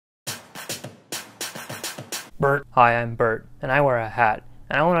Bert. Hi, I'm Bert, and I wear a hat.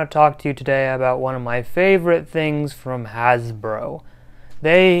 And I want to talk to you today about one of my favorite things from Hasbro.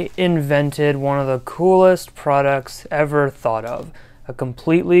 They invented one of the coolest products ever thought of. A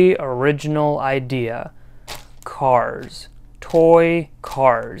completely original idea. Cars. Toy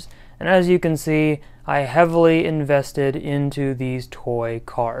cars. And as you can see, I heavily invested into these toy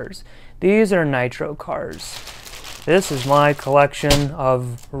cars. These are nitro cars. This is my collection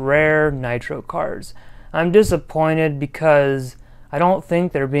of rare nitro cars. I'm disappointed because I don't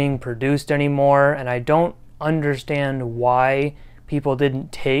think they're being produced anymore, and I don't understand why people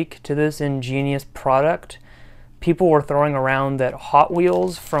didn't take to this ingenious product. People were throwing around that Hot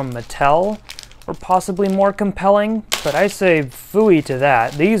Wheels from Mattel were possibly more compelling, but I say phooey to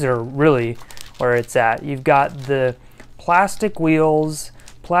that. These are really where it's at. You've got the plastic wheels,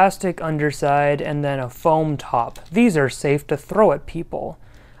 plastic underside, and then a foam top. These are safe to throw at people.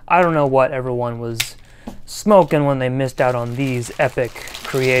 I don't know what everyone was smoking when they missed out on these epic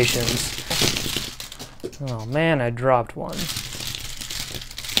creations. Oh man, I dropped one.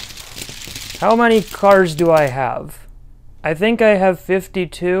 How many cars do I have? I think I have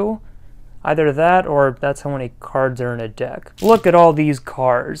 52. Either that or that's how many cards are in a deck. Look at all these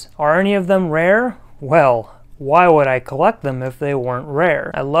cars. Are any of them rare? Well, why would I collect them if they weren't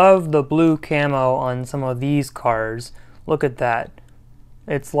rare? I love the blue camo on some of these cars. Look at that.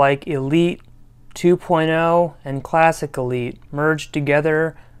 It's like Elite 2.0 and Classic Elite merged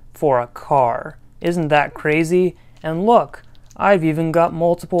together for a car. Isn't that crazy? And look, I've even got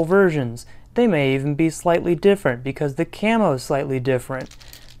multiple versions. They may even be slightly different because the camo is slightly different.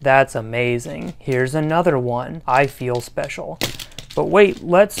 That's amazing. Here's another one. I feel special. But wait,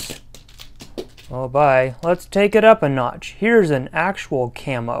 let's take it up a notch. Here's an actual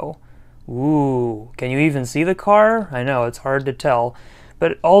camo. Ooh, can you even see the car? I know, it's hard to tell.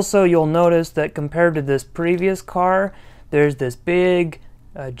 But also you'll notice that compared to this previous car, there's this big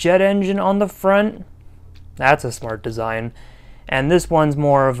jet engine on the front. That's a smart design. And this one's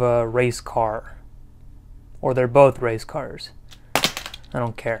more of a race car. Or they're both race cars. I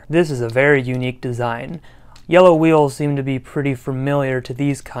don't care. This is a very unique design. Yellow wheels seem to be pretty familiar to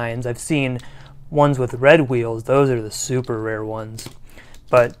these kinds. I've seen ones with red wheels. Those are the super rare ones.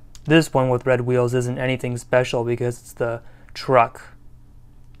 But this one with red wheels isn't anything special because it's the truck.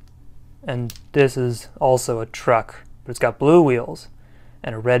 And this is also a truck, but it's got blue wheels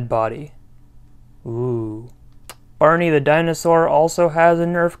and a red body. Ooh. Barney the dinosaur also has a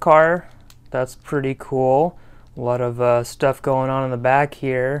Nerf car. That's pretty cool. A lot of stuff going on in the back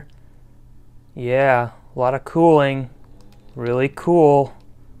here. Yeah, a lot of cooling. Really cool.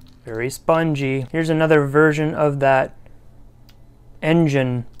 Very spongy. Here's another version of that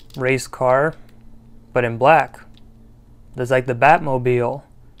engine race car, but in black. That's like the Batmobile,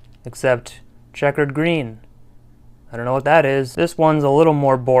 except checkered green. I don't know what that is. This one's a little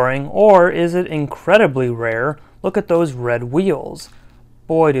more boring, or is it incredibly rare? Look at those red wheels.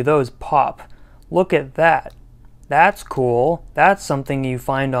 Boy, do those pop. Look at that. That's cool. That's something you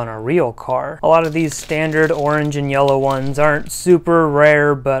find on a real car. A lot of these standard orange and yellow ones aren't super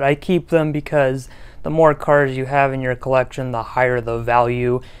rare, but I keep them because the more cars you have in your collection, the higher the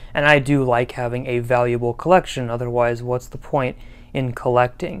value, and I do like having a valuable collection. Otherwise, what's the point in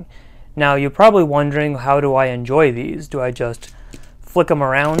collecting? Now, you're probably wondering, how do I enjoy these? Do I just flick them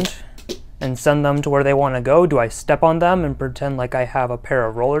around and send them to where they want to go? Do I step on them and pretend like I have a pair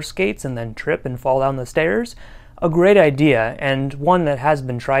of roller skates and then trip and fall down the stairs? A great idea, and one that has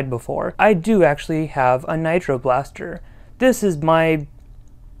been tried before. I do actually have a nitro blaster. This is my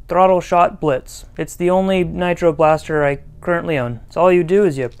throttle shot blitz. It's the only nitro blaster I currently own. So all you do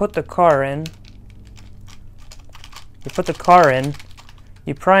is you put the car in, you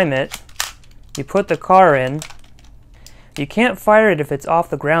prime it, you put the car in. You can't fire it if it's off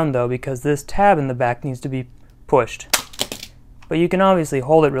the ground though, because this tab in the back needs to be pushed. But you can obviously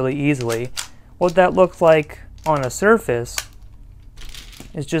hold it really easily. What that looks like on a surface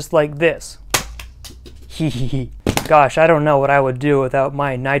is just like this. Gosh, I don't know what I would do without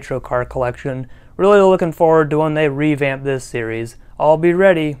my nitro car collection. Really looking forward to when they revamp this series. I'll be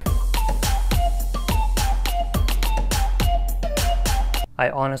ready. I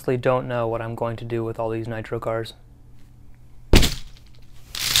honestly don't know what I'm going to do with all these nitro cars.